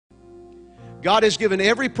God has given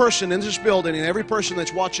every person in this building and every person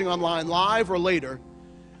that's watching online, live or later,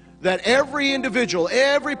 that every individual,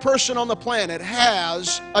 every person on the planet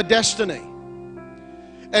has a destiny.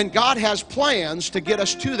 And God has plans to get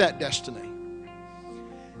us to that destiny.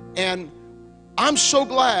 And I'm so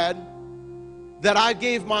glad that I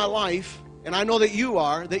gave my life, and I know that you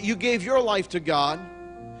are, that you gave your life to God.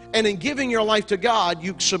 And in giving your life to God,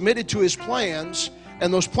 you submitted to His plans,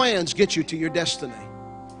 and those plans get you to your destiny.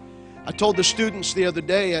 I told the students the other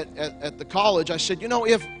day at the college, I said, you know,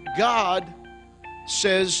 if God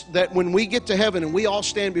says that when we get to heaven and we all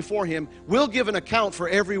stand before Him, we'll give an account for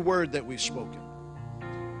every word that we've spoken.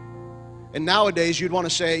 And nowadays you'd want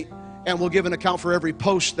to say, and we'll give an account for every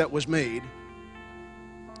post that was made.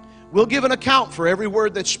 We'll give an account for every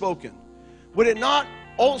word that's spoken. Would it not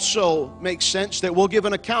also make sense that we'll give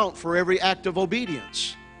an account for every act of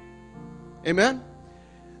obedience? Amen?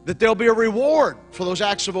 That there'll be a reward for those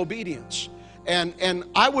acts of obedience. And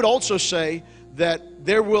I would also say that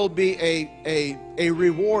there will be a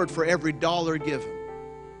reward for every dollar given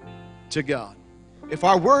to God. If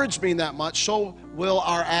our words mean that much, so will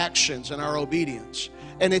our actions and our obedience.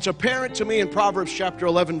 And it's apparent to me in Proverbs chapter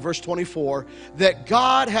 11, verse 24, that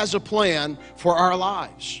God has a plan for our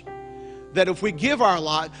lives. That if we give our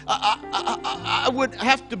life, I would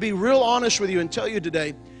have to be real honest with you and tell you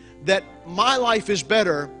today that my life is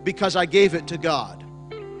better because I gave it to God.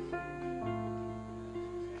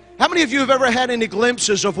 How many of you have ever had any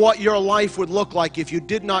glimpses of what your life would look like if you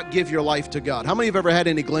did not give your life to God? How many have ever had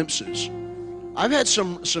any glimpses? I've had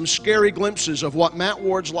some scary glimpses of what Matt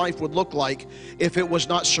Ward's life would look like if it was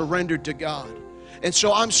not surrendered to God. And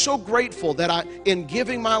so I'm so grateful that in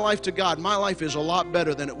giving my life to God, my life is a lot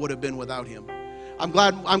better than it would have been without Him. I'm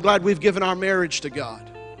glad we've given our marriage to God.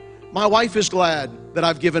 My wife is glad that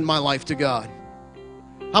I've given my life to God.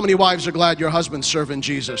 How many wives are glad your husband's serving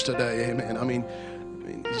Jesus today? Amen. I mean,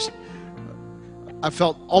 I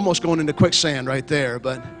felt almost going into quicksand right there,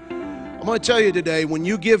 but I'm going to tell you today, when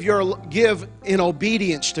you give in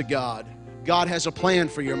obedience to God, God has a plan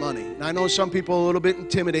for your money. And I know some people are a little bit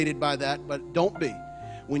intimidated by that, but don't be.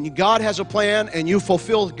 When God has a plan and you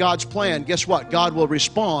fulfill God's plan, guess what? God will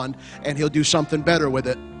respond and He'll do something better with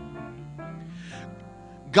it.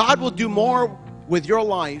 God will do more with your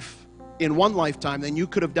life in one lifetime than you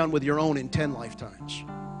could have done with your own in 10 lifetimes.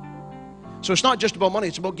 So it's not just about money,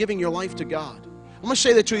 it's about giving your life to God. I'm going to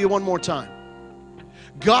say that to you one more time.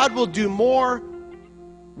 God will do more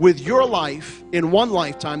with your life in one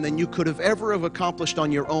lifetime than you could have ever have accomplished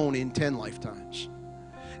on your own in 10 lifetimes.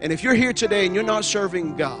 And if you're here today and you're not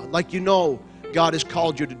serving God like you know God has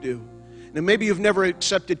called you to do, and maybe you've never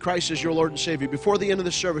accepted Christ as your Lord and Savior, before the end of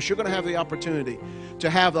the service, you're going to have the opportunity to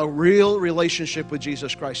have a real relationship with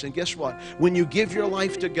Jesus Christ. And guess what? When you give your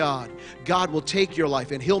life to God, God will take your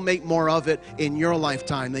life and He'll make more of it in your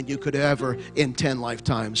lifetime than you could ever in 10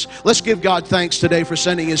 lifetimes. Let's give God thanks today for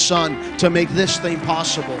sending His Son to make this thing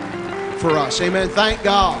possible for us. Amen. Thank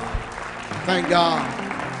God. Thank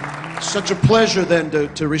God. Such a pleasure then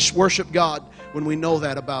to worship God when we know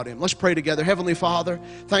that about Him. Let's pray together. Heavenly Father,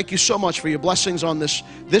 thank you so much for your blessings on this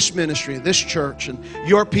ministry, this church, and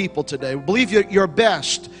your people today. We believe your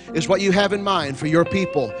best is what you have in mind for your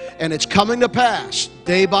people, and it's coming to pass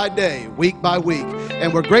day by day, week by week.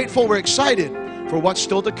 And we're grateful, we're excited for what's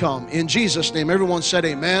still to come. In Jesus' name, everyone said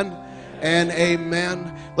amen and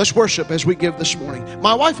amen. Let's worship as we give this morning.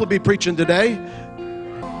 My wife will be preaching today.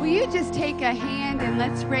 Will you just take a hand and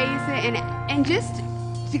let's raise it and just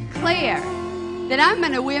declare that I'm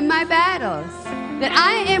going to win my battles, that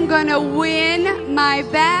I am going to win my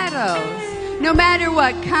battles. No matter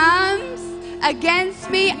what comes against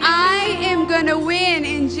me, I am going to win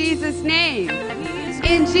in Jesus' name.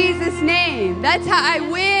 In Jesus' name. That's how I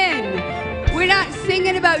win. We're not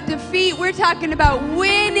singing about defeat. We're talking about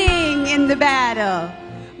winning in the battle.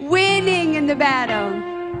 Winning in the battle.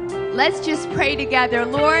 Let's just pray together.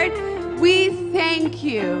 Lord, we thank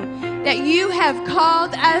you that you have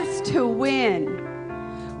called us to win.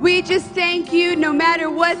 We just thank you, no matter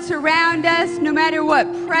what's around us, no matter what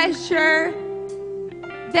pressure,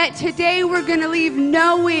 that today we're going to leave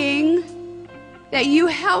knowing that you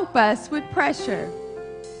help us with pressure,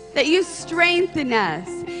 that you strengthen us,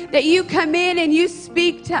 that you come in and you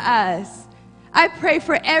speak to us. I pray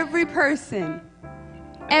for every person.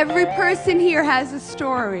 Every person here has a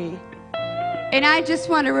story. And I just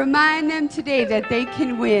want to remind them today that they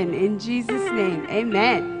can win. In Jesus' name,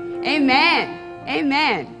 amen. Amen.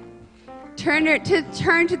 Amen. Turn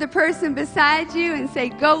to the person beside you and say,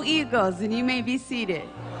 "Go Eagles," and you may be seated.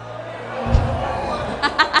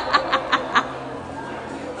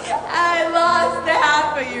 I lost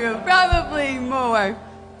half of you, probably more.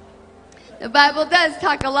 The Bible does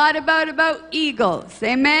talk a lot about eagles.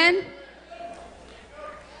 Amen?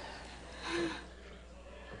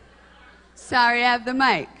 Sorry, I have the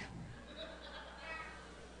mic.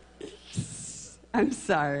 I'm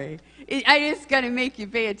sorry. I just got to make you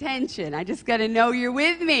pay attention. I just got to know you're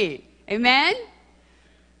with me. Amen?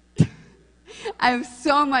 I have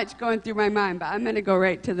so much going through my mind, but I'm going to go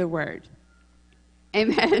right to the word.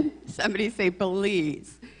 Amen? Somebody say,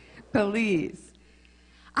 please. Please.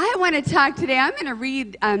 I want to talk today. I'm going to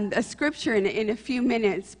read a scripture in a few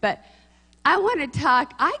minutes, but I want to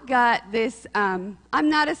talk. I got this. I'm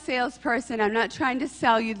not a salesperson. I'm not trying to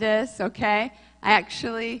sell you this, okay? I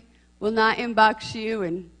actually will not inbox you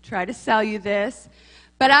and try to sell you this.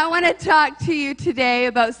 But I want to talk to you today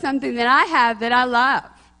about something that I have that I love,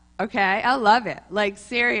 okay? I love it, like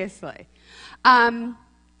seriously. I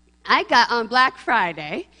got on Black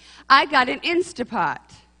Friday, I got an Instapot.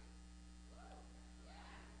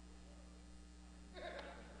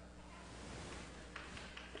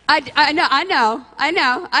 I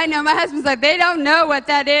know. My husband's like, they don't know what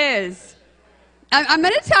that is. I'm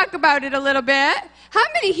going to talk about it a little bit. How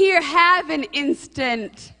many here have an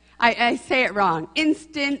instant, I say it wrong,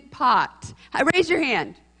 instant pot? Raise your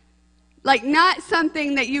hand. Like not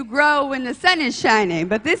something that you grow when the sun is shining,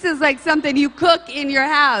 but this is like something you cook in your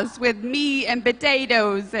house with meat and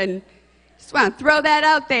potatoes, and just want to throw that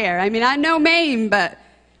out there. I mean, I know Maine, but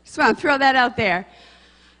just want to throw that out there.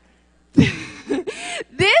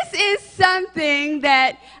 This is something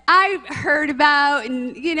that I heard about,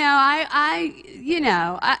 and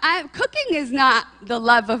cooking is not the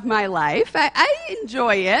love of my life. I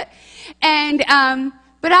enjoy it, and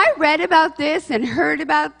but I read about this and heard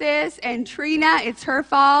about this, and Trina, it's her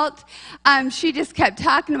fault. She just kept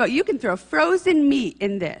talking about you can throw frozen meat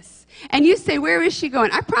in this, and you say, where is she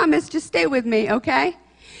going? I promise, just stay with me, okay?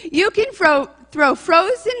 You can throw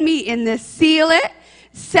frozen meat in this, seal it.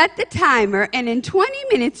 Set the timer, and in 20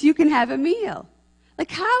 minutes, you can have a meal.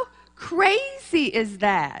 Like, how crazy is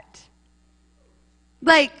that?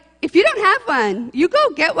 Like, if you don't have one, you go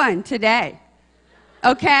get one today.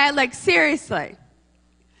 Okay? Like, seriously.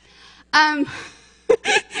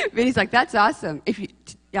 Vinny's like, that's awesome.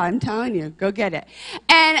 Yeah, I'm telling you, go get it.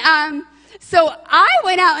 And so I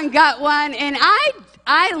went out and got one, and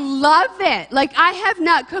I love it. Like, I have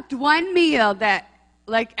not cooked one meal that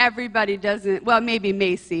like everybody doesn't, well, maybe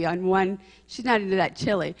Macy on one, she's not into that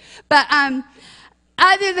chili. But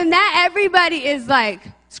other than that, everybody is like,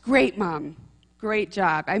 it's great, Mom. Great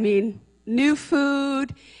job. I mean, new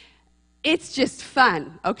food. It's just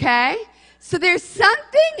fun, okay? So there's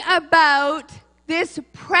something about this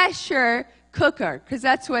pressure cooker, because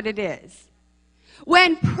that's what it is.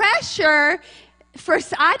 When pressure,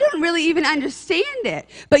 first, I don't really even understand it.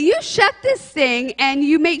 But you shut this thing and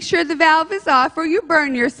you make sure the valve is off or you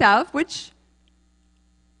burn yourself, which,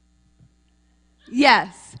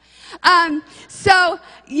 yes. So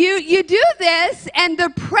you do this and the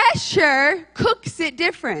pressure cooks it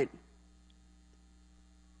different.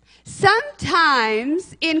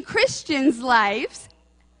 Sometimes in Christians' lives,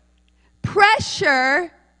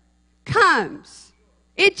 pressure comes.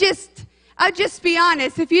 I'll just be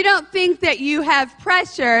honest, if you don't think that you have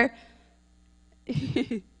pressure,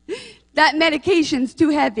 that medication's too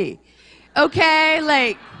heavy.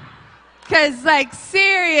 Okay? Because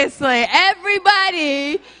seriously,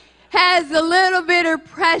 everybody has a little bit of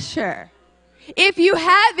pressure. If you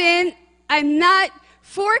haven't, I'm not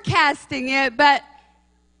forecasting it, but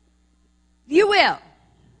you will.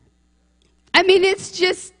 I mean, it's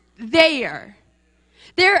just there.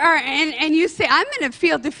 There are, and you say, I'm going to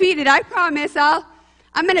feel defeated. I promise I'm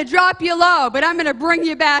going to drop you low, but I'm going to bring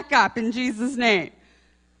you back up in Jesus' name.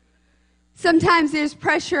 Sometimes there's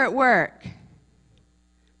pressure at work,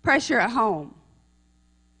 pressure at home,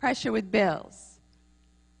 pressure with bills,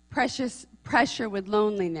 pressure with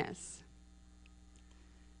loneliness,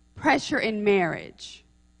 pressure in marriage,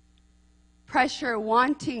 pressure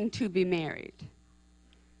wanting to be married,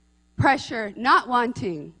 pressure not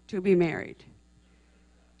wanting to be married.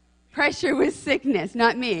 Pressure with sickness,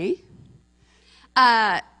 not me.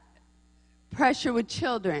 Pressure with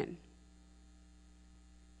children.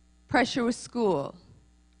 Pressure with school.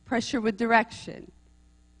 Pressure with direction.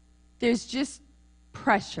 There's just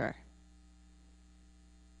pressure.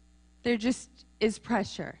 There just is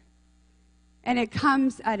pressure. And it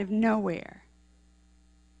comes out of nowhere.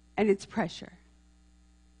 And it's pressure.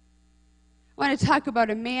 I want to talk about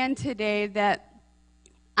a man today that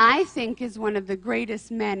I think is one of the greatest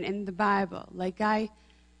men in the Bible. Like I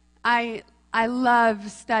love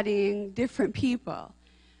studying different people.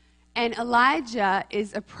 And Elijah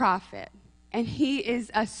is a prophet. And he is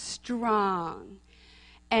a strong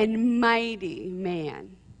and mighty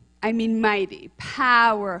man. I mean mighty,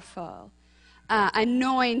 powerful,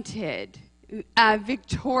 anointed,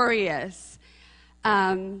 victorious,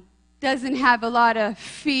 doesn't have a lot of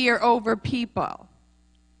fear over people.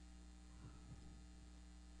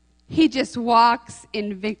 He just walks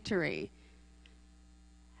in victory.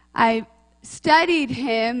 I studied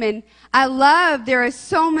him, and there are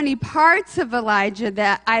so many parts of Elijah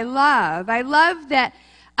that I love. I love that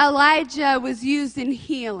Elijah was used in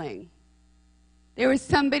healing. There was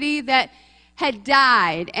somebody that had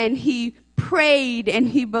died, and he prayed, and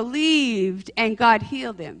he believed, and God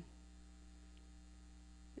healed him.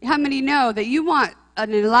 How many know that you want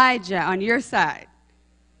an Elijah on your side?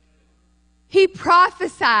 He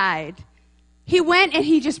prophesied. He went and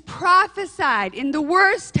he just prophesied. In the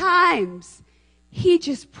worst times, he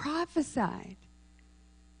just prophesied.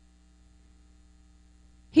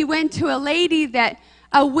 He went to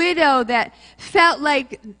a widow that felt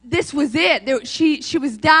like this was it. She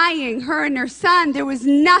was dying, her and her son. There was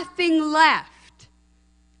nothing left.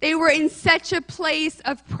 They were in such a place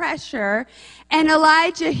of pressure. And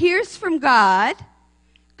Elijah hears from God,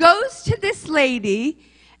 goes to this lady,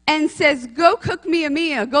 and says, go cook me a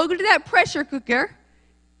meal. Go to that pressure cooker,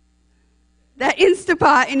 that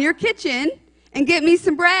Instapot in your kitchen, and get me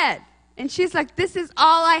some bread. And she's like, this is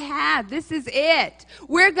all I have. This is it.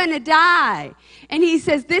 We're going to die. And he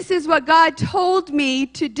says, this is what God told me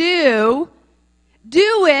to do.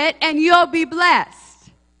 Do it, and you'll be blessed.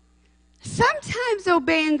 Sometimes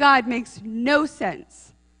obeying God makes no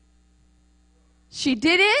sense. She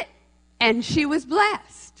did it, and she was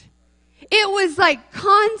blessed. It was like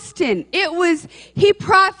constant. He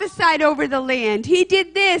prophesied over the land. He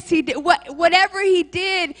did this. He did whatever he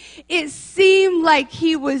did, it seemed like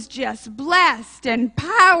he was just blessed and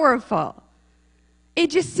powerful. It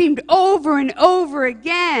just seemed over and over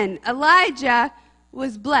again. Elijah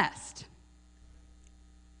was blessed.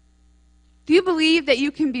 Do you believe that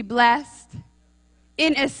you can be blessed?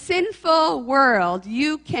 In a sinful world,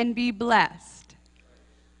 you can be blessed.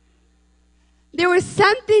 There was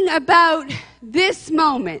something about this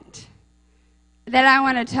moment that I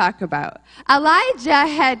want to talk about. Elijah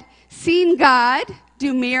had seen God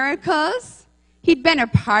do miracles. He'd been a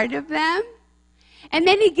part of them. And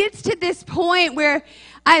then he gets to this point where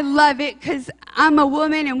I love it because I'm a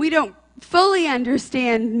woman and we don't fully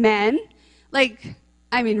understand men.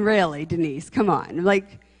 Really, Denise, come on.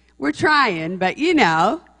 We're trying, but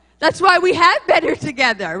that's why we have Better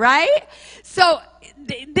Together, right? So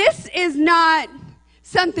this is not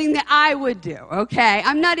something that I would do, okay?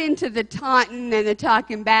 I'm not into the taunting and the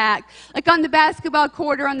talking back. Like on the basketball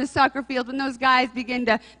court or on the soccer field, when those guys begin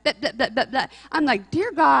to, I'm like,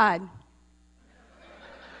 dear God,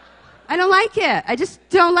 I don't like it. I just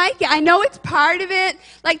don't like it. I know it's part of it.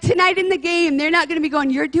 Like tonight in the game, they're not going to be going,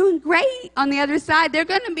 you're doing great on the other side. They're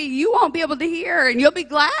going to be, you won't be able to hear, and you'll be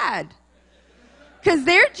glad. Because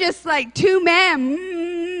they're just like two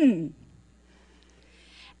men.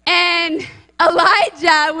 And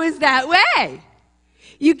Elijah was that way.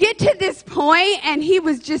 You get to this point, and he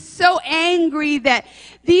was just so angry that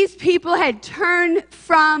these people had turned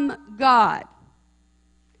from God.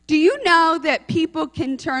 Do you know that people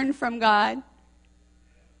can turn from God?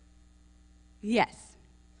 Yes.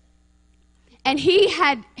 And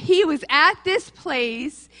he was at this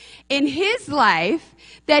place in his life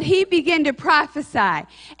that he began to prophesy.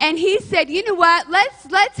 And he said, you know what,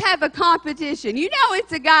 let's have a competition. You know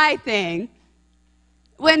it's a guy thing.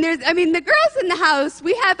 When the girls in the house,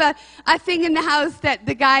 we have a thing in the house that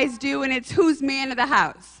the guys do, and it's who's man of the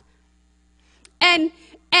house. And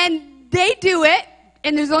they do it,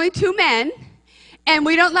 and there's only two men, and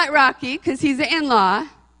we don't let Rocky because he's an in-law.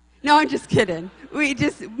 No, I'm just kidding.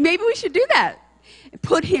 Maybe we should do that.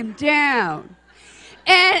 Put him down.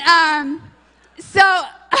 And so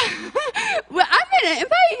well, I'm going to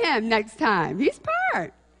invite him next time. He's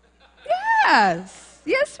part. Yes,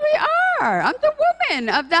 we are. I'm the woman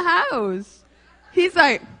of the house. He's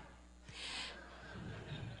like,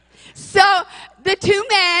 so the two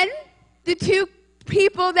men, the two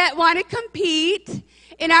people that want to compete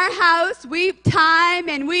in our house, we time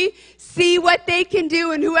and we see what they can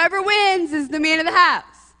do, and whoever wins is the man of the house.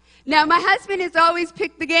 Now, my husband has always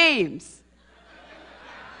picked the games.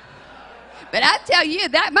 But I tell you,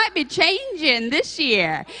 that might be changing this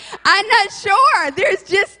year. I'm not sure. There's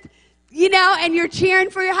just, and you're cheering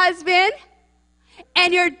for your husband,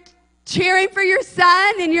 and you're cheering for your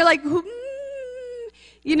son, and you're like,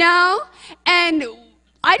 and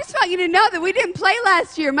I just want you to know that we didn't play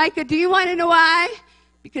last year. Micah, do you want to know why?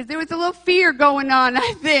 Because there was a little fear going on,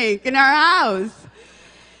 I think, in our house.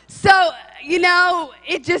 So, you know,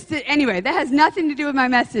 it just, anyway, that has nothing to do with my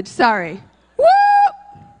message. Sorry. Woo!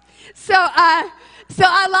 So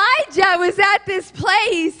Elijah was at this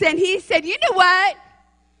place, and he said, you know what?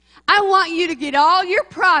 I want you to get all your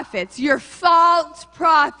prophets, your false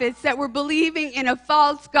prophets that were believing in a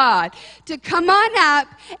false God, to come on up,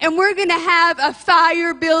 and we're going to have a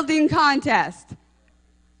fire building contest.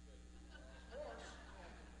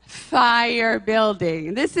 Fire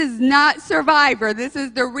building. This is not Survivor. This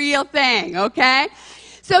is the real thing, okay?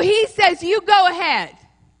 So he says, you go ahead.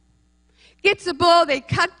 Gets a bull, they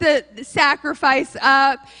cut the sacrifice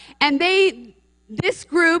up, and this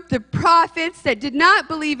group, the prophets that did not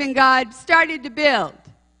believe in God, started to build.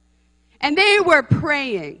 And they were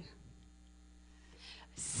praying.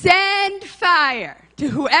 Send fire to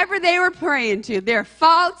whoever they were praying to, their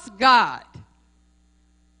false god.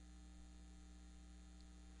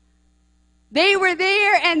 They were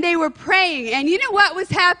there and they were praying. And you know what was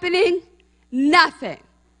happening? Nothing.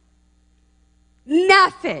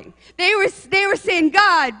 Nothing. They were saying,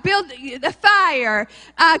 God, build the fire,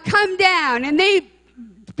 come down. And they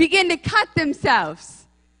begin to cut themselves.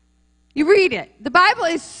 You read it. The Bible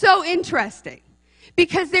is so interesting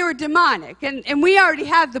because they were demonic. And we already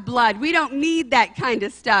have the blood. We don't need that kind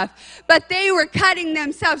of stuff. But they were cutting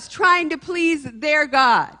themselves, trying to please their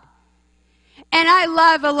God. And I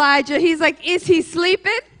love Elijah. He's like, is he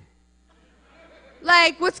sleeping?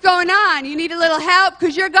 Like, what's going on? You need a little help?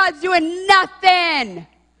 Because your God's doing nothing.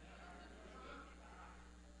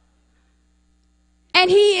 And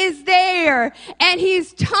he is there, and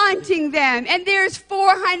he's taunting them. And there's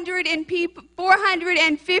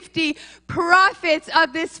 450 prophets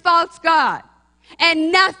of this false God.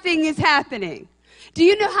 And nothing is happening. Do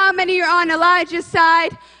you know how many are on Elijah's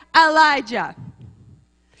side? Elijah.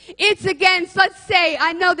 It's against, let's say,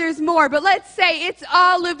 I know there's more, but let's say it's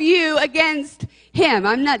all of you against him.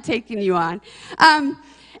 I'm not taking you on. And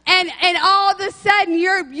all of a sudden,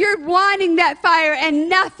 you're wanting that fire, and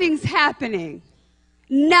nothing's happening.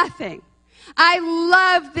 Nothing. I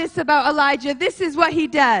love this about Elijah. This is what he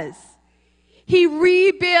does. He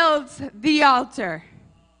rebuilds the altar.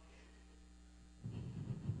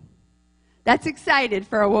 That's excited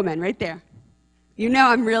for a woman right there. You know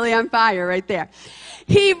I'm really on fire right there.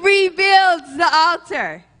 He rebuilds the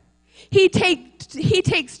altar. He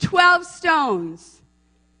takes 12 stones.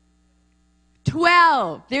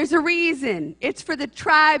 12. There's a reason. It's for the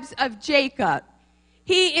tribes of Jacob.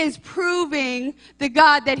 He is proving the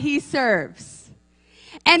God that he serves.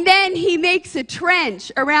 And then he makes a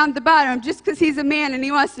trench around the bottom just because he's a man and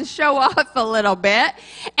he wants to show off a little bit.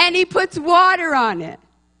 And he puts water on it.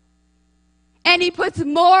 And he puts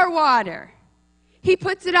more water. He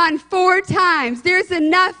puts it on 4 times. There's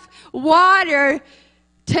enough water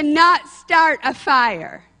to not start a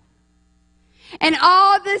fire. And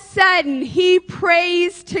all of a sudden, he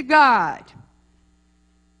prays to God.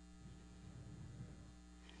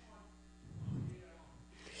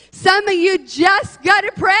 Some of you just got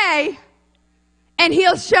to pray, and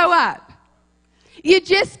he'll show up. You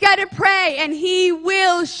just got to pray, and he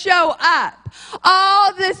will show up.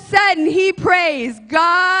 All of a sudden, he prays,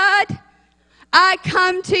 God, I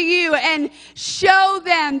come to you, and show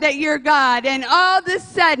them that you're God. And all of a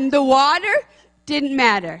sudden, the water didn't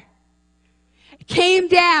matter. It came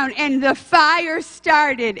down, and the fire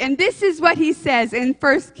started. And this is what he says in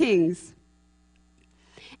 1 Kings.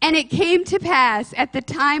 And it came to pass at the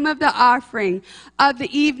time of the offering of the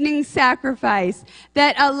evening sacrifice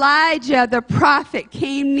that Elijah the prophet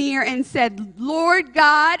came near and said, Lord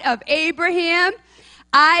God of Abraham,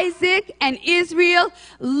 Isaac, and Israel,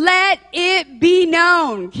 let it be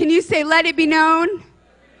known. Can you say, let it be known?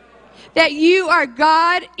 That you are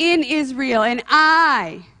God in Israel, and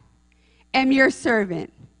I am your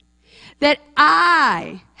servant. That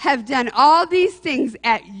I have done all these things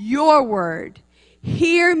at your word.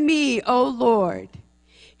 Hear me, O Lord.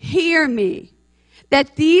 Hear me.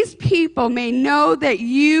 That these people may know that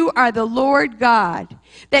you are the Lord God.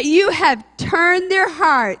 That you have turned their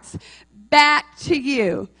hearts back to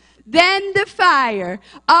you. Then the fire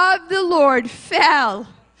of the Lord fell,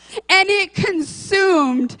 and it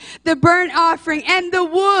consumed the burnt offering, and the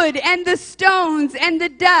wood, and the stones, and the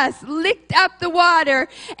dust, licked up the water,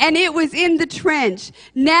 and it was in the trench.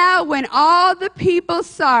 Now when all the people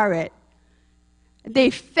saw it,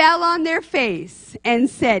 they fell on their face and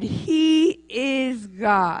said, He is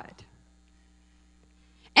God.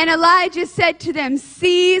 And Elijah said to them,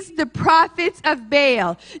 seize the prophets of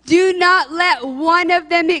Baal. Do not let one of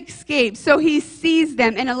them escape. So he seized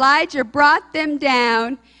them, and Elijah brought them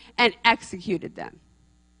down and executed them.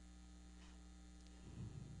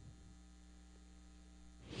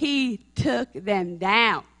 He took them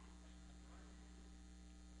down.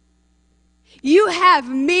 You have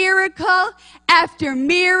miracle after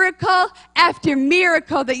miracle after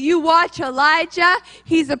miracle that you watch Elijah,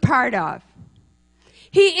 he's a part of.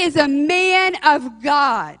 He is a man of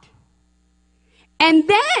God. And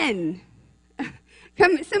then,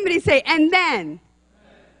 somebody say, and then,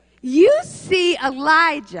 you see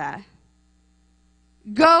Elijah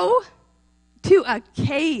go to a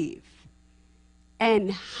cave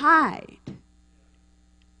and hide.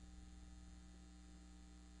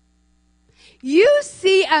 You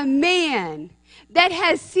see a man that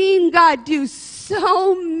has seen God do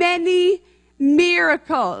so many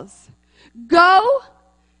miracles go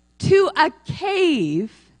to a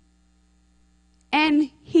cave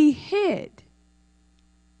and he hid.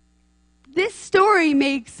 This story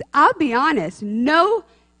makes, I'll be honest, no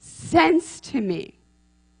sense to me.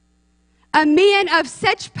 A man of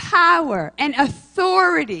such power and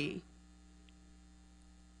authority,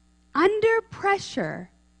 under pressure,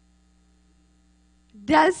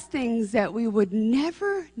 does things that we would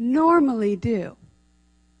never normally do.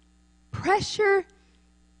 Pressure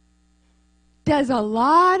does a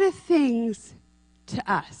lot of things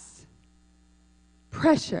to us.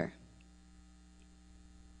 Pressure.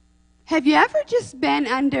 Have you ever just been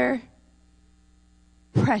under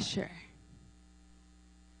pressure?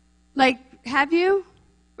 Like, have you?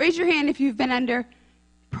 Raise your hand if you've been under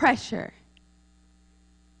pressure.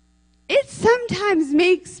 It sometimes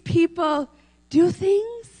makes people do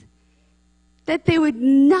things that they would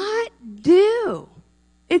not do.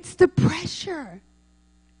 It's the pressure.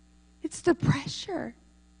 It's the pressure.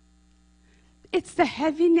 It's the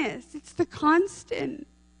heaviness. It's the constant.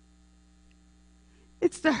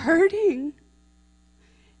 It's the hurting.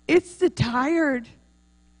 It's the tired.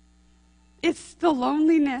 It's the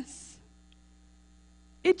loneliness.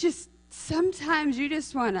 It just, sometimes you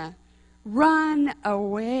just want to run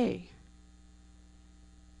away.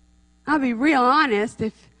 I'll be real honest,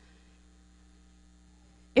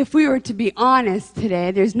 if we were to be honest today,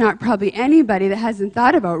 there's not probably anybody that hasn't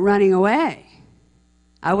thought about running away.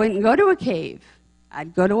 I wouldn't go to a cave.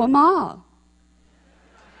 I'd go to a mall.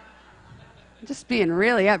 I'm just being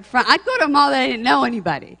really upfront. I'd go to a mall that I didn't know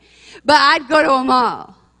anybody. But I'd go to a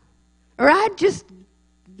mall. Or I'd just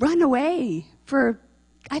run away for,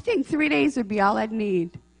 I think 3 days would be all I'd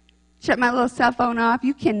need. Shut my little cell phone off.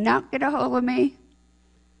 You cannot get a hold of me.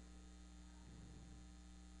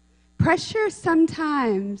 Pressure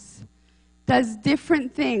sometimes does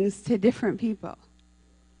different things to different people.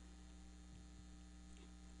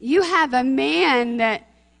 You have a man that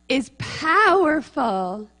is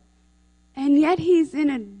powerful, and yet he's in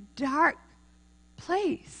a dark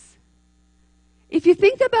place. If you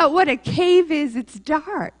think about what a cave is, it's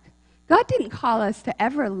dark. God didn't call us to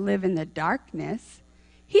ever live in the darkness.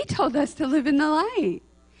 He told us to live in the light.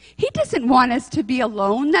 He doesn't want us to be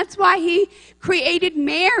alone. That's why he created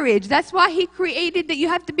marriage. That's why he created that you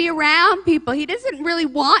have to be around people. He doesn't really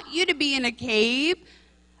want you to be in a cave.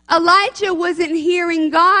 Elijah wasn't hearing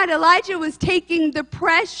God. Elijah was taking the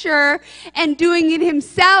pressure and doing it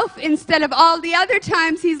himself instead of all the other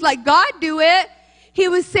times he's like, God, do it. He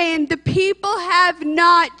was saying, the people have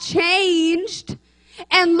not changed.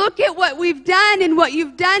 And look at what we've done and what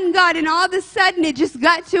you've done, God. And all of a sudden it just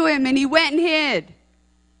got to him and he went and hid.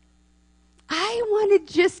 I wanted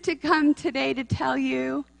just to come today to tell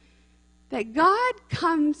you that God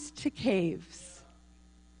comes to caves.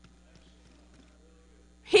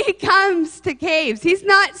 He comes to caves. He's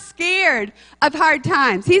not scared of hard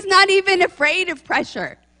times. He's not even afraid of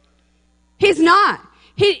pressure. He's not.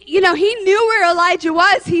 He knew where Elijah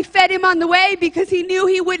was. He fed him on the way because he knew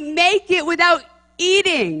he wouldn't make it without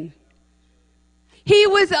eating. He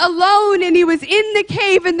was alone and he was in the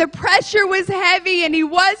cave and the pressure was heavy and he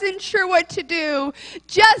wasn't sure what to do,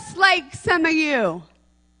 just like some of you.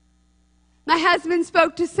 My husband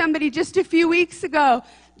spoke to somebody just a few weeks ago.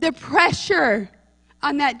 The pressure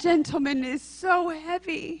on that gentleman is so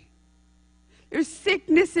heavy. There's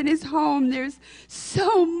sickness in his home. There's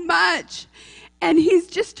so much. And he's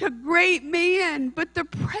just a great man. But the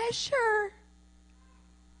pressure.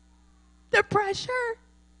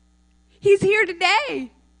 He's here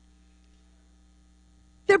today.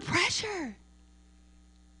 The pressure.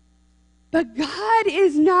 But God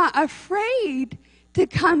is not afraid to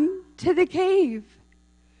come to the cave.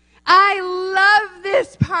 I love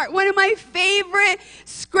this part. One of my favorite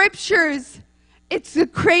scriptures. It's the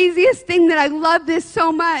craziest thing that I love this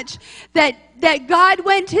so much. That God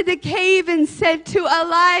went to the cave and said to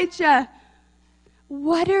Elijah,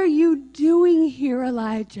 "What are you doing here,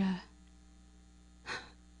 Elijah?"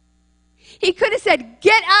 He could have said,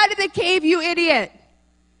 "Get out of the cave, you idiot."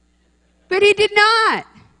 But he did not.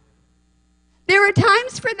 There are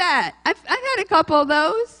times for that. I've had a couple of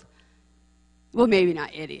those. Well, maybe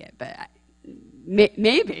not idiot, but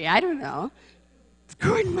maybe. I don't know. It's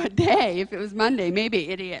according to what day. If it was Monday, maybe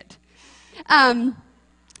idiot. If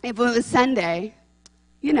it was Sunday,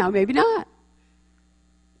 maybe not.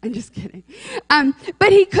 I'm just kidding.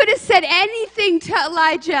 But he could have said anything to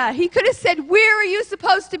Elijah. He could have said, where are you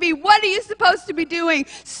supposed to be? What are you supposed to be doing?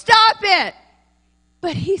 Stop it.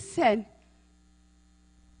 But he said,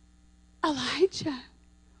 Elijah,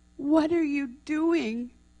 what are you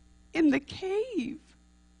doing in the cave?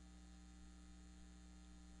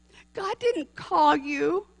 God didn't call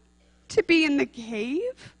you to be in the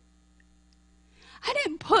cave. I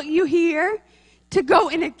didn't put you here to go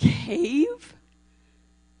in a cave.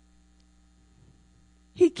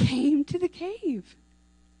 He came to the cave.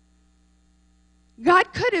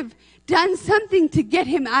 God could have done something to get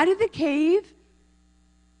him out of the cave,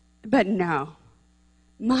 but no.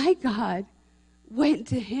 My God went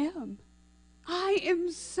to him. I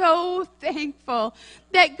am so thankful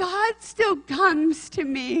that God still comes to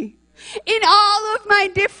me. In all of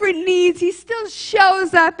my different needs, he still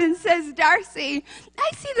shows up and says, Darcy,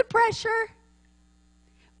 I see the pressure,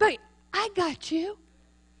 but I got you.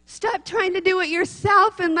 Stop trying to do it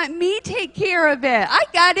yourself and let me take care of it. I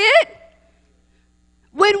got it.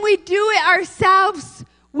 When we do it ourselves,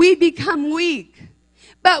 we become weak.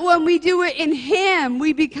 But when we do it in him,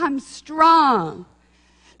 we become strong.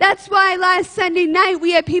 That's why last Sunday night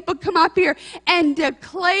we had people come up here and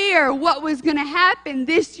declare what was going to happen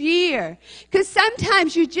this year. Because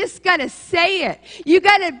sometimes you just got to say it. You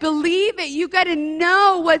got to believe it. You got to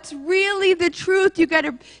know what's really the truth. You got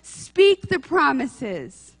to speak the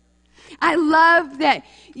promises. I love that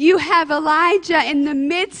you have Elijah in the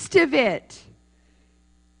midst of it.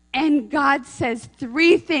 And God says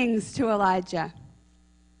 3 things to Elijah.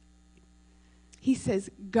 He says,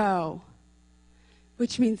 go,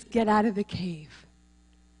 which means get out of the cave.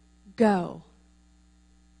 Go.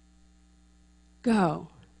 Go.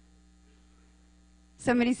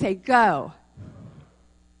 Somebody say, go.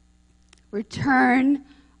 Return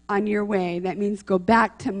on your way. That means go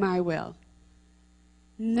back to my will.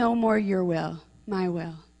 No more your will, my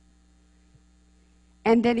will.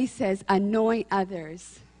 And then he says, anoint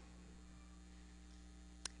others.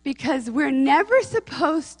 Because we're never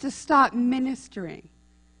supposed to stop ministering.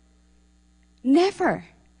 Never.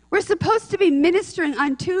 We're supposed to be ministering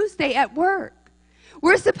on Tuesday at work.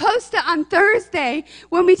 We're supposed to, on Thursday,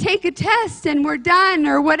 when we take a test and we're done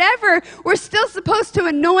or whatever, we're still supposed to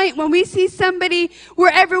anoint. When we see somebody,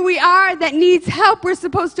 wherever we are, that needs help, we're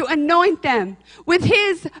supposed to anoint them with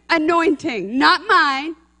his anointing, not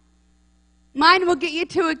mine. Mine will get you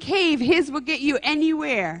to a cave. His will get you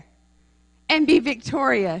anywhere and be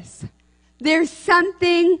victorious. There's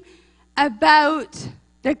something about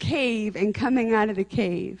the cave and coming out of the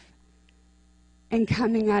cave and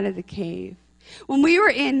coming out of the cave. When we were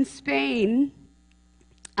in Spain,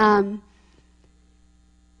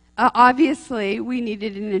 obviously we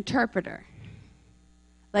needed an interpreter,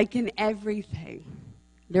 like in everything.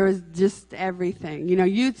 There was just everything.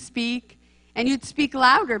 You'd speak, and you'd speak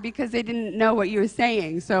louder because they didn't know what you were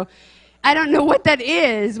saying. So I don't know what that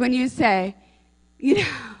is when you say,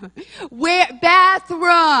 where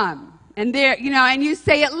bathroom, and there, and you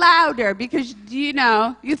say it louder because,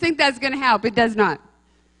 you think that's going to help. It does not.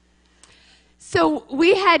 So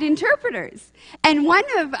we had interpreters, and one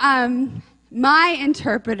of my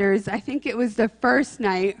interpreters, I think it was the first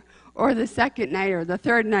night or the second night or the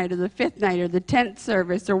third night or the fifth night or the 10th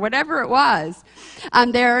service or whatever it was,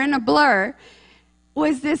 they were in a blur,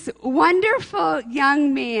 was this wonderful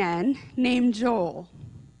young man named Joel.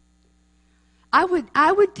 I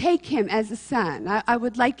would take him as a son. I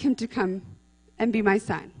would like him to come and be my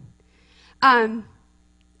son. I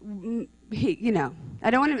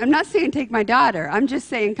don't want to, I'm not saying take my daughter. I'm just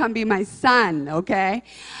saying come be my son, okay?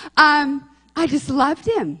 I just loved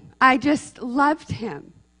him. I just loved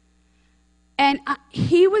him. And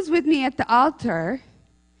he was with me at the altar,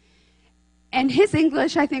 and his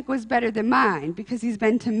English, I think, was better than mine because he's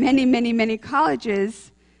been to many, many, many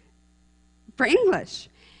colleges for English.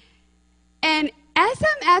 And as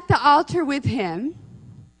I'm at the altar with him,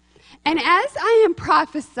 and as I am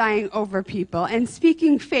prophesying over people and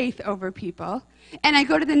speaking faith over people, and I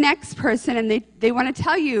go to the next person and they want to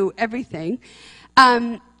tell you everything,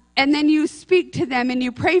 and then you speak to them and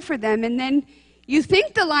you pray for them, and then you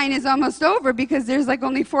think the line is almost over because there's like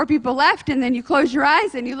only 4 people left, and then you close your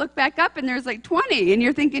eyes and you look back up and there's like 20, and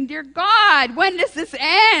you're thinking, dear God, when does this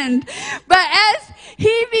end? But as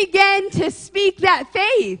he began to speak that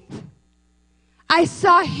faith, I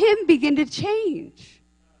saw him begin to change.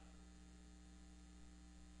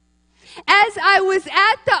 as I was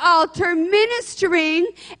at the altar ministering,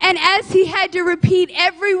 and as he had to repeat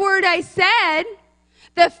every word I said,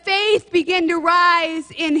 the faith began to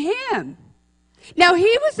rise in him. Now,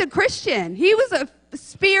 he was a Christian. He was a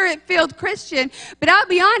Spirit-filled Christian, but I'll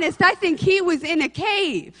be honest, I think he was in a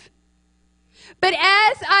cave. But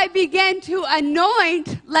as I began to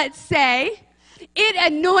anoint, let's say, it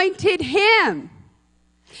anointed him.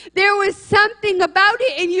 There was something about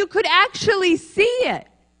it, and you could actually see it.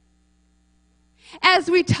 As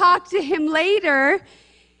we talked to him later,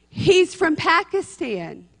 he's from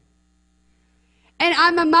Pakistan. And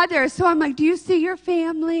I'm a mother, so I'm like, do you see your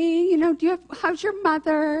family? You know, how's your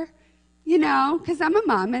mother? You know, because I'm a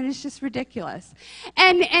mom, and it's just ridiculous.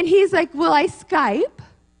 And he's like, will I Skype?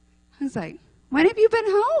 I was like, when have you been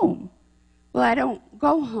home? Well, I don't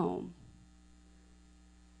go home.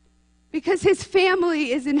 Because his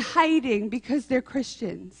family is in hiding because they're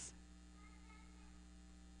Christians.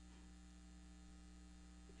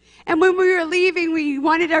 And when we were leaving, we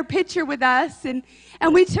wanted our picture with us, and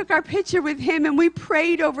we took our picture with him, and we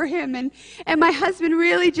prayed over him, and my husband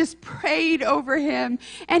really just prayed over him,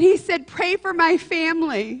 and he said, pray for my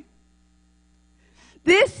family.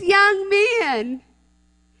 This young man,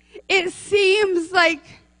 it seems like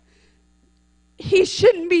he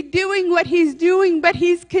shouldn't be doing what he's doing, but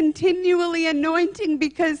he's continually anointing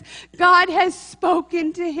because God has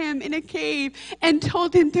spoken to him in a cave and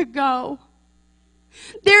told him to go.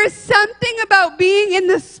 There's something about being in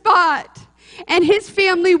the spot, and his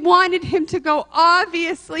family wanted him to go,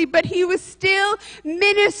 obviously, but he was still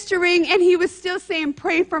ministering, and he was still saying,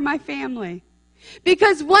 pray for my family.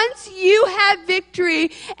 Because once you have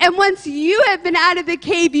victory, and once you have been out of the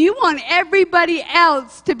cave, you want everybody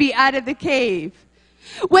else to be out of the cave.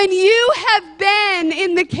 When you have been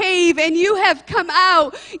in the cave and you have come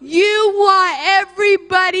out, you want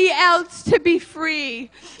everybody else to be free.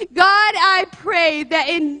 God, I pray that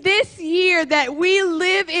in this year that we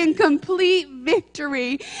live in complete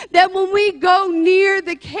victory, that when we go near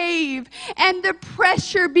the cave and the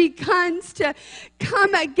pressure begins to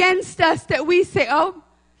come against us, that we say, oh,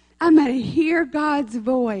 I'm going to hear God's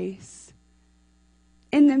voice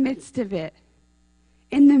in the midst of it.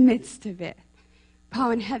 In the midst of it.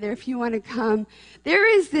 Paul and Heather, if you want to come. There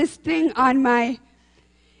is this thing on my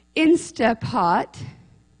Instapot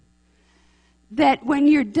that when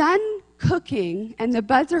you're done cooking and the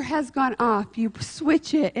buzzer has gone off, you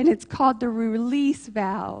switch it, and it's called the release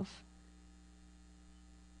valve.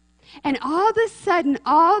 And all of a sudden,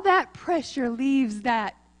 all that pressure leaves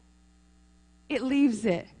that. It leaves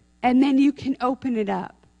it. And then you can open it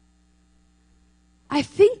up. I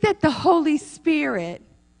think that the Holy Spirit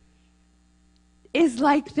is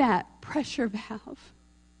like that pressure valve.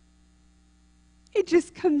 It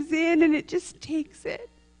just comes in and it just takes it.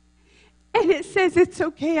 And it says, it's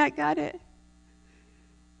okay, I got it.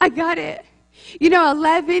 I got it. You know,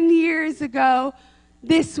 11 years ago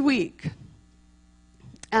this week,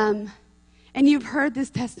 and you've heard this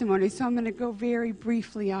testimony, so I'm going to go very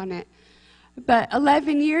briefly on it. But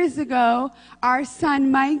 11 years ago, our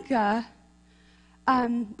son Micah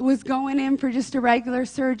was going in for just a regular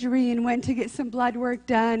surgery and went to get some blood work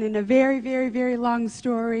done, and a very, very, very long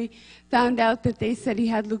story, found out that they said he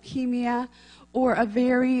had leukemia or a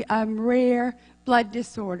very rare blood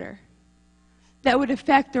disorder that would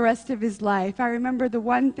affect the rest of his life. I remember the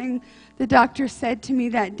one thing the doctor said to me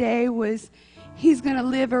that day was, he's going to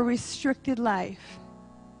live a restricted life.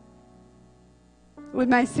 With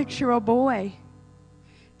my 6-year-old boy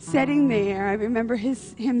sitting there, I remember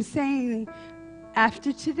him saying,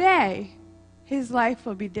 after today, his life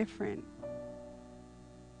will be different.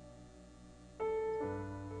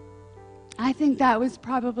 I think that was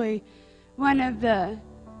probably one of the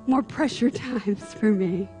more pressure times for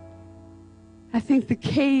me. I think the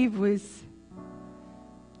cave was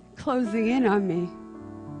closing in on me.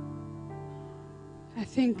 I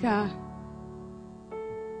think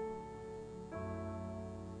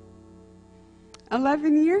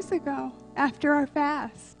 11 years ago, after our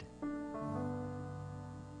fast,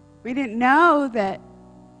 we didn't know that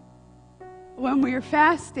when we were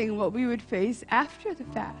fasting, what we would face after the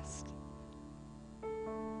fast.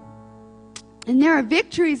 And there are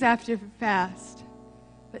victories after the fast,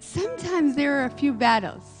 but sometimes there are a few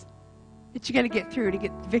battles that you got to get through to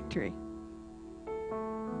get the victory.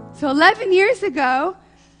 So 11 years ago,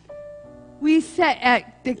 we sat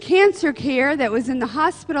at the cancer care that was in the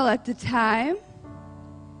hospital at the time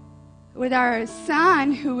with our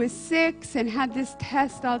son, who was 6 and had this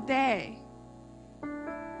test all day.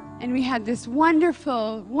 And we had this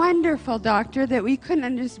wonderful, wonderful doctor that we couldn't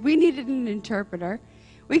understand. We needed an interpreter.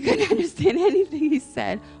 We couldn't understand anything he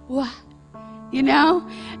said. What? you know?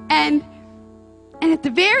 And at the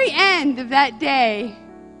very end of that day,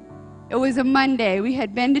 it was a Monday. We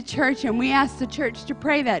had been to church, and we asked the church to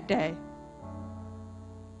pray that day.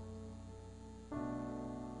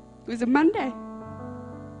 It was a Monday.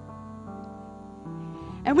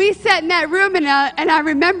 And we sat in that room, and I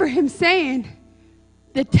remember him saying,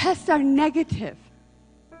 the tests are negative.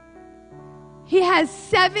 He has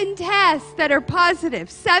 7 tests that are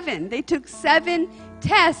positive. 7. They took 7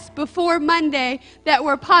 tests before Monday that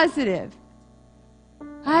were positive.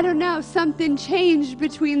 I don't know, something changed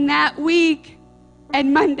between that week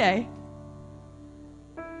and Monday.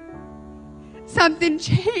 Something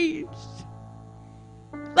changed.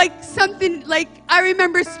 Like I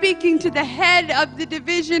remember speaking to the head of the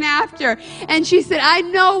division after, and she said, I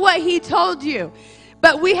know what he told you,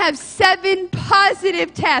 but we have 7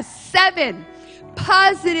 positive tests. 7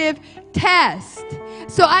 positive tests.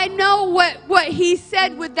 So I know what he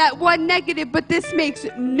said with that one negative, but this makes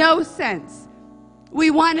no sense. We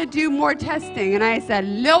want to do more testing. And I said,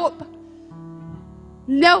 nope.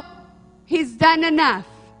 Nope. He's done enough.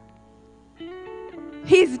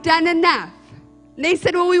 He's done enough. And they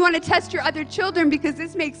said, well, we want to test your other children because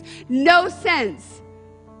this makes no sense.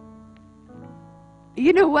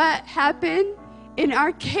 You know what happened? In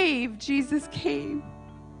our cave, Jesus came.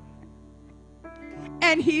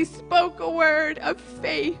 And he spoke a word of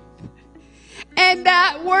faith. And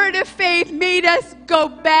that word of faith made us go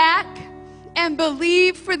back and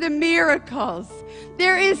believe for the miracles.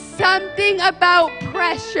 There is something about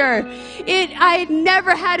pressure. I had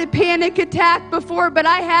never had a panic attack before, but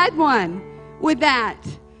I had one with that.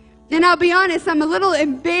 And I'll be honest, I'm a little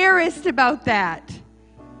embarrassed about that.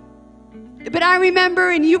 But I remember,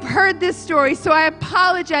 and you've heard this story, so I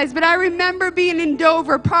apologize, but I remember being in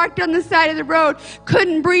Dover, parked on the side of the road,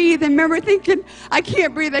 couldn't breathe, and remember thinking, I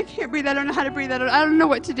can't breathe, I don't know how to breathe, I don't know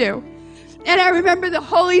what to do. And I remember the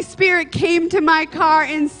Holy Spirit came to my car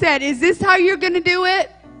and said, is this how you're going to do it?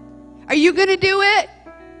 Are you going to do it?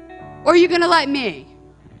 Or are you going to let me?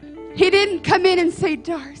 He didn't come in and say,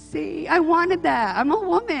 Darcy, I wanted that. I'm a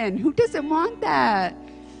woman. Who doesn't want that?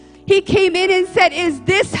 He came in and said, is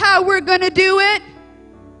this how we're going to do it?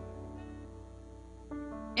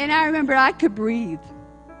 And I remember I could breathe.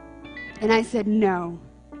 And I said, no.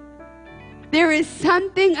 There is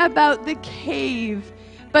something about the cave,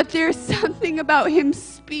 but there's something about him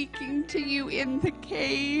speaking to you in the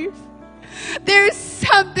cave. There's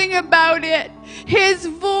something about it. His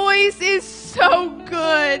voice is so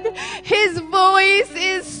good. His voice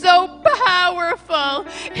is so powerful.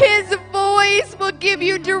 His voice will give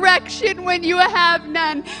you direction when you have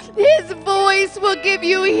none. His voice will give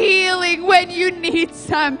you healing when you need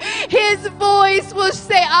some. His voice will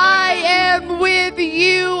say, I am with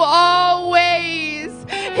you always.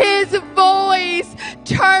 His voice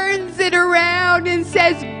turns it around and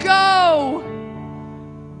says, go.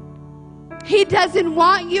 He doesn't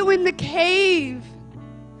want you in the cave.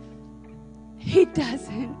 He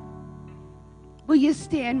doesn't. Will you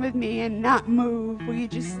stand with me and not move? Will you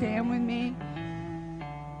just stand with me?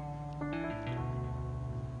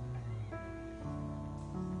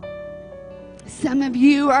 Some of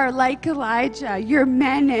you are like Elijah. You're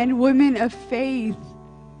men and women of faith.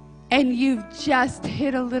 And you've just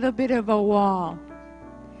hit a little bit of a wall.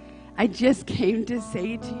 I just came to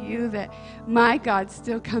say to you that my God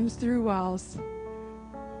still comes through walls.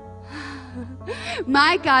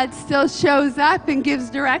 My God still shows up and gives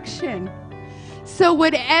direction. So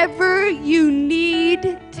whatever you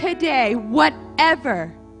need today,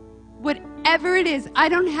 whatever it is, I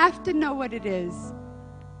don't have to know what it is.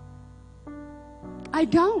 I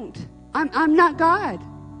don't. I'm not God.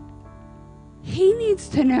 He needs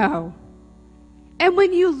to know. And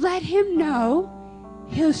when you let him know,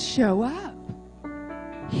 he'll show up.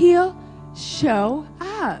 He'll show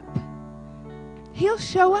up. He'll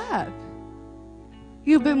show up.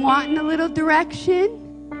 You've been wanting a little direction.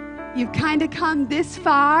 You've kind of come this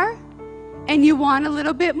far, and you want a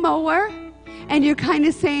little bit more. And you're kind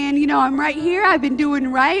of saying, you know, I'm right here. I've been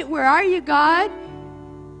doing right. Where are you, God?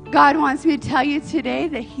 God wants me to tell you today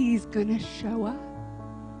that he's going to show up.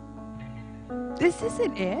 This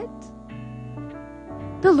isn't it.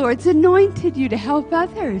 The Lord's anointed you to help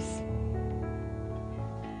others.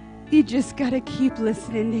 You just got to keep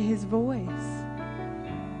listening to his voice.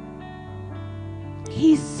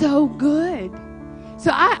 He's so good.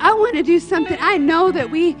 So I want to do something. I know that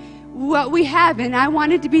what we have, and I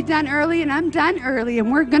wanted to be done early, and I'm done early,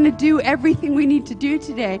 and we're going to do everything we need to do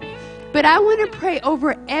today. But I want to pray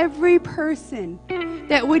over every person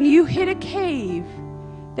that when you hit a cave,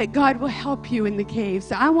 that God will help you in the cave.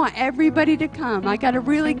 So I want everybody to come. I got a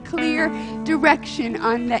really clear direction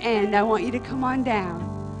on the end. I want you to come on down.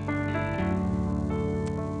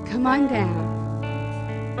 Come on down.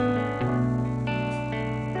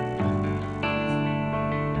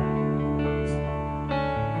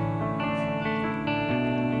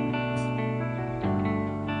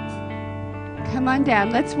 Come on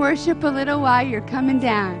down. Let's worship a little while you're coming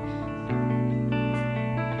down.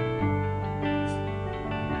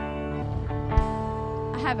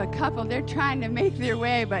 Have a couple, they're trying to make their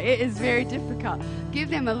way, but it is very difficult. Give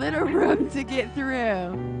them a little room to get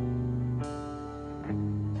through.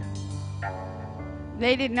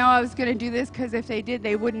 They didn't know I was going to do this, because if they did,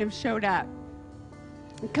 they wouldn't have showed up.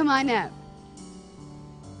 Come on up.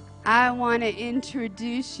 I want to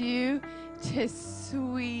introduce you to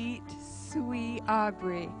sweet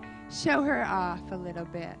Aubrey. Show her off a little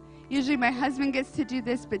bit. Usually my husband gets to do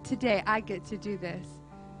this, but today I get to do this.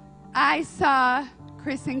 I saw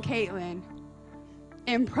Chris and Caitlin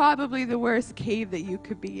in probably the worst cave that you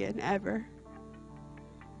could be in ever.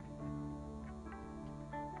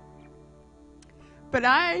 But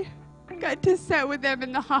I got to sit with them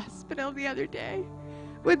in the hospital the other day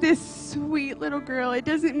with this sweet little girl. It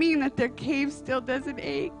doesn't mean that their cave still doesn't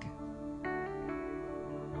ache.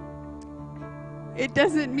 It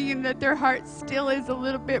doesn't mean that their heart still is a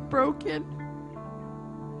little bit broken.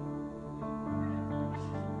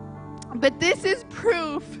 But this is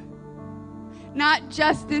proof, not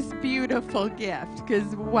just this beautiful gift,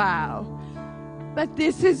 because wow, but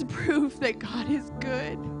this is proof that God is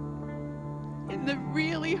good in the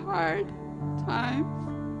really hard times.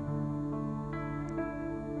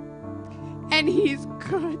 And He's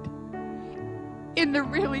good in the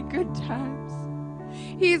really good times.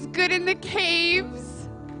 He's good in the caves,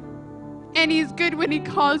 and He's good when He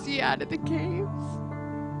calls you out of the caves.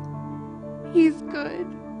 He's good.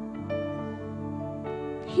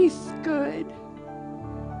 He's good.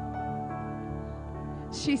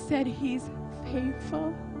 She said He's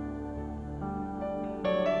faithful.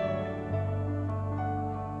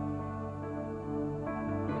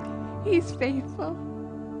 He's faithful.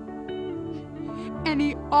 And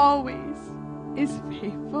He always is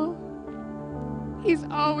faithful. He's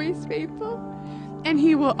always faithful. And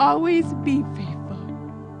He will always be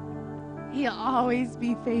faithful. He'll always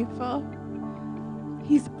be faithful.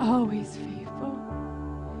 He's always faithful.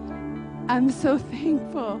 I'm so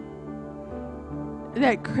thankful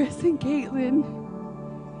that Chris and Caitlin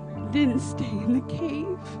didn't stay in the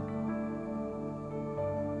cave.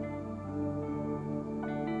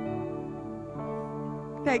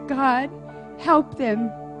 That God helped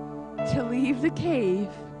them to leave the cave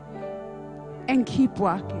and keep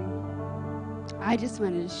walking. I just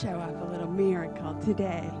wanted to show off a little miracle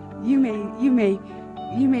today. You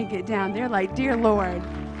may get down there like, dear Lord.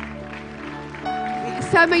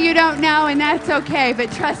 Some of you don't know, and that's okay,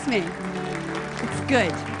 but trust me, it's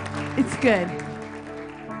good. It's good.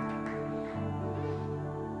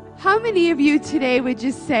 How many of you today would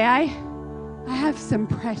just say, I have some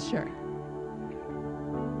pressure?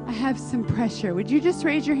 I have some pressure. Would you just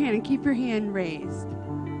raise your hand and keep your hand raised?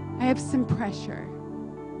 I have some pressure.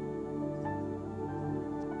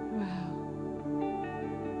 Wow.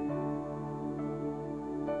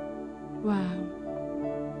 Wow.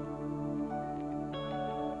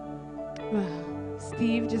 Wow.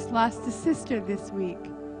 Steve just lost a sister this week.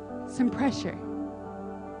 Some pressure.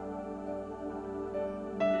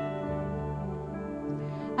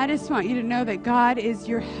 I just want you to know that God is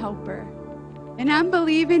your helper. And I'm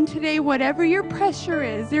believing today, whatever your pressure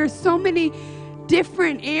is, there are so many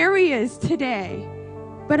different areas today.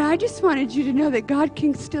 But I just wanted you to know that God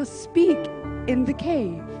can still speak in the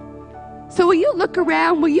cave. So will you look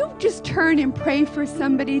around? Will you just turn and pray for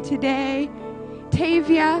somebody today?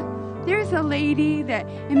 Tavia, there's a lady that,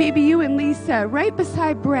 and maybe you and Lisa, right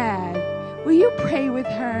beside Brad. Will you pray with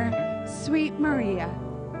her? Sweet Maria.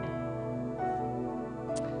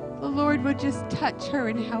 The Lord will just touch her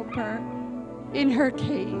and help her in her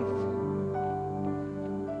cave.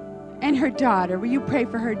 And her daughter. Will you pray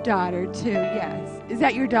for her daughter too? Yes. Is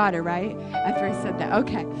that your daughter, right? After I said that.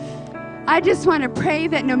 Okay. I just want to pray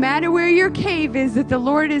that no matter where your cave is, that the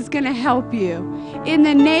Lord is going to help you. In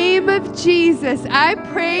the name of Jesus, I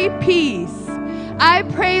pray peace. I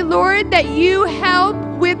pray, Lord, that you help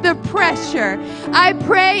with the pressure. I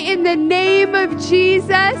pray in the name of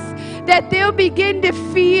Jesus that they'll begin to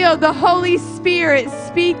feel the Holy Spirit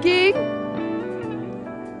speaking.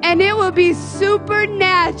 And it will be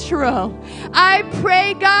supernatural. I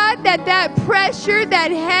pray, God, that pressure,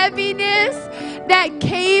 that heaviness, that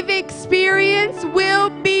cave experience will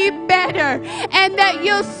be better, and that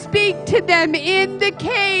you'll speak to them in the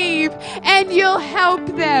cave and you'll help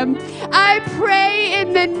them. I pray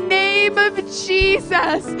in the name of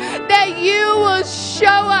Jesus that you will show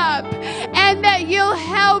up and that you'll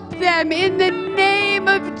help them in the name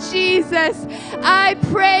of Jesus. I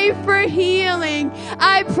pray for healing.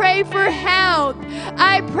 I pray for health.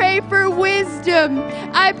 I pray for wisdom.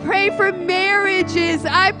 I pray for marriages.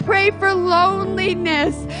 I pray for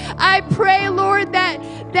loneliness. I pray, Lord, that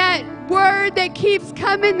word that keeps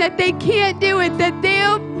coming that they can't do it, that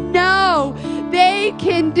they'll know they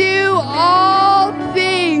can do all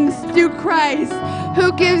things through Christ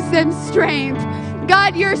who gives them strength.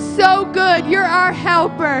 God, you're so good. You're our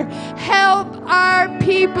helper. Help our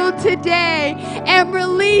people today and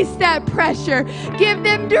release that pressure. Give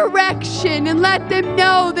them direction and let them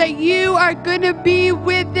know that you are going to be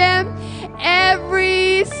with them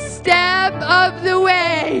every step of the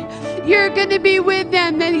way. You're going to be with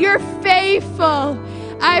them, that you're faithful.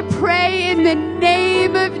 I pray in the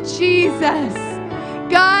name of Jesus,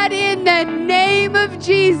 God, in the name of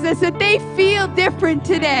Jesus, that they feel different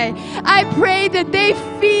today. I pray that they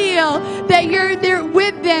feel that you're there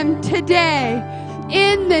with them today.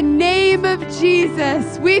 In the name of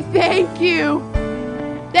Jesus, we thank you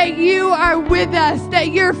that you are with us, that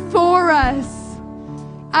you're for us.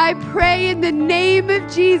 I pray in the name of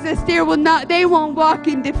Jesus, they won't walk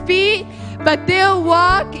in defeat, but they'll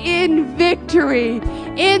walk in victory.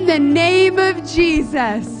 In the name of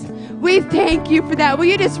Jesus. We thank you for that. Will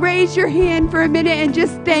you just raise your hand for a minute and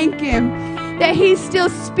just thank him that he still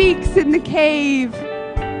speaks in the cave.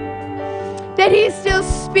 That he still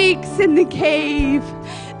speaks in the cave.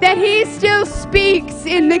 That he still speaks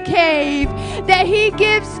in the cave. That he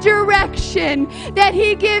gives direction. That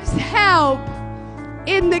he gives help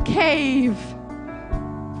in the cave.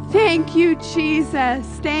 Thank you, Jesus.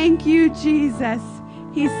 Thank you, Jesus.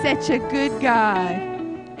 He's such a good God.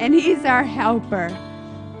 And he's our helper.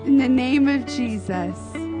 In the name of Jesus.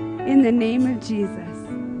 In the name of Jesus.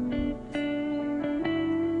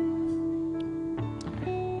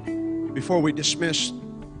 Before we dismiss,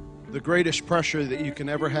 the greatest pressure that you can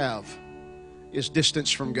ever have is distance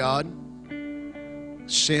from God,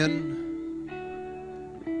 sin,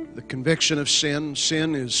 the conviction of sin.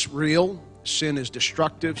 Sin is real. Sin is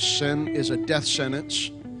destructive. Sin is a death sentence.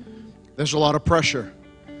 There's a lot of pressure.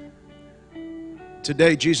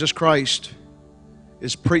 Today, Jesus Christ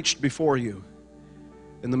is preached before you.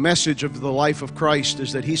 And the message of the life of Christ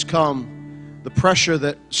is that he's come. The pressure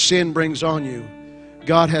that sin brings on you,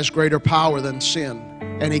 God has greater power than sin.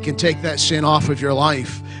 And he can take that sin off of your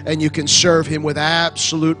life. And you can serve him with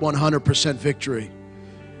absolute 100% victory.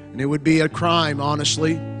 And it would be a crime,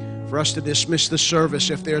 honestly, for us to dismiss the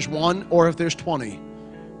service if there's one or if there's 20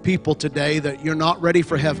 people today that you're not ready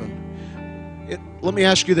for heaven. Let me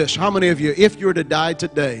ask you this. How many of you, if you were to die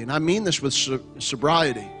today, and I mean this with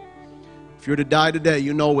sobriety, if you were to die today,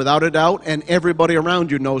 you know without a doubt, and everybody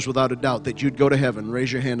around you knows without a doubt, that you'd go to heaven.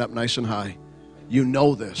 Raise your hand up nice and high. You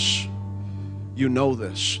know this. You know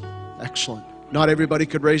this. Excellent. Not everybody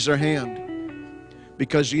could raise their hand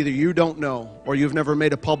because either you don't know or you've never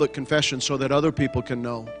made a public confession so that other people can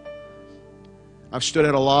know. I've stood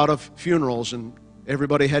at a lot of funerals and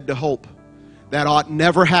everybody had to hope. That ought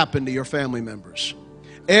never happen to your family members.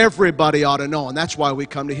 Everybody ought to know, and that's why we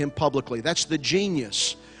come to him publicly. That's the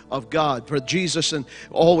genius of God, for Jesus and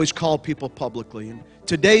always call people publicly. And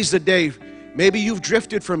today's the day, maybe you've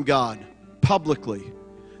drifted from God publicly.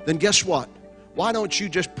 Then guess what? Why don't you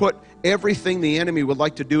just put everything the enemy would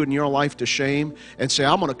like to do in your life to shame and say,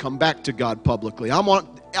 I'm going to come back to God publicly. I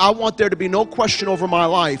want there to be no question over my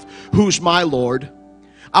life who's my Lord.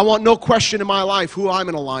 I want no question in my life who I'm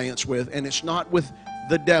in alliance with, and it's not with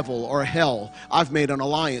the devil or hell. I've made an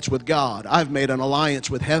alliance with God. I've made an alliance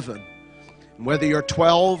with heaven. And whether you're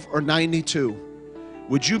 12 or 92,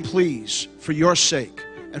 would you please, for your sake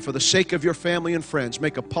and for the sake of your family and friends,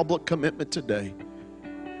 make a public commitment today?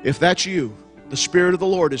 If that's you, the Spirit of the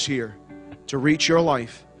Lord is here to reach your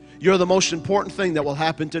life. You're the most important thing that will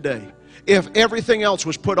happen today. If everything else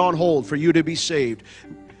was put on hold for you to be saved,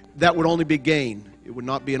 that would only be gain. It would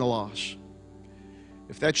not be a loss.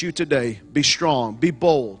 If that's you today, be strong, be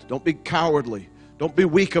bold. Don't be cowardly. Don't be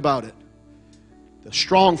weak about it. The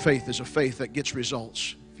strong faith is a faith that gets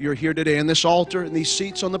results. If you're here today in this altar, in these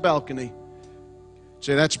seats on the balcony,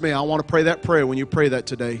 say, that's me. I want to pray that prayer when you pray that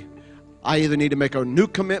today. I either need to make a new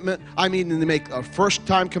commitment, I need to make a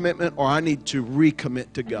first-time commitment, or I need to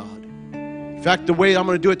recommit to God. In fact, the way I'm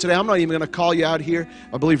going to do it today, I'm not even going to call you out here.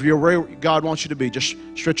 I believe you're where God wants you to be. Just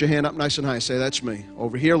stretch your hand up nice and high. Say, that's me.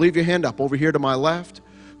 Over here, leave your hand up. Over here to my left.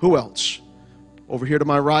 Who else? Over here to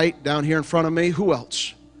my right, down here in front of me. Who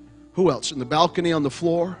else? Who else? In the balcony, on the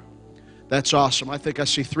floor? That's awesome. I think I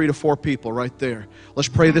see 3 to 4 people right there. Let's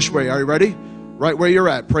pray this way. Are you ready? Right where you're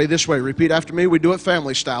at. Pray this way. Repeat after me. We do it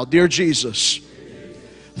family style. Dear Jesus,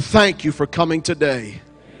 thank you for coming today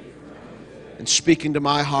and speaking to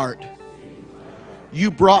my heart.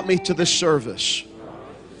 You brought me to this service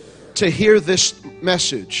to hear this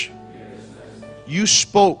message. You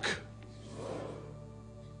spoke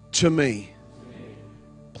to me.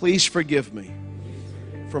 Please forgive me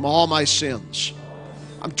from all my sins.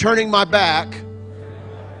 I'm turning my back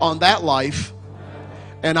on that life,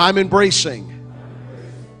 and I'm embracing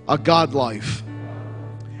a God life.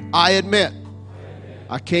 I admit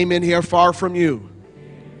I came in here far from you,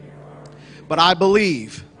 but I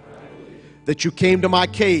believe that you came to my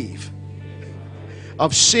cave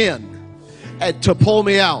of sin and to pull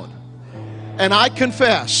me out. And I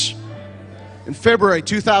confess, in February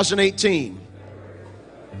 2018,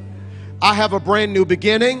 I have a brand new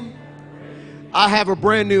beginning. I have a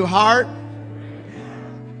brand new heart.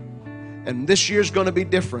 And this year's going to be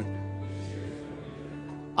different.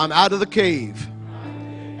 I'm out of the cave.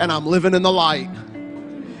 And I'm living in the light.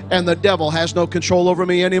 And the devil has no control over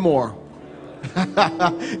me anymore.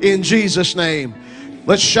 In Jesus' name.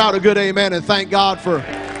 Let's shout a good amen and thank God for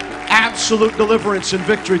absolute deliverance and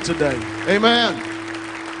victory today. Amen.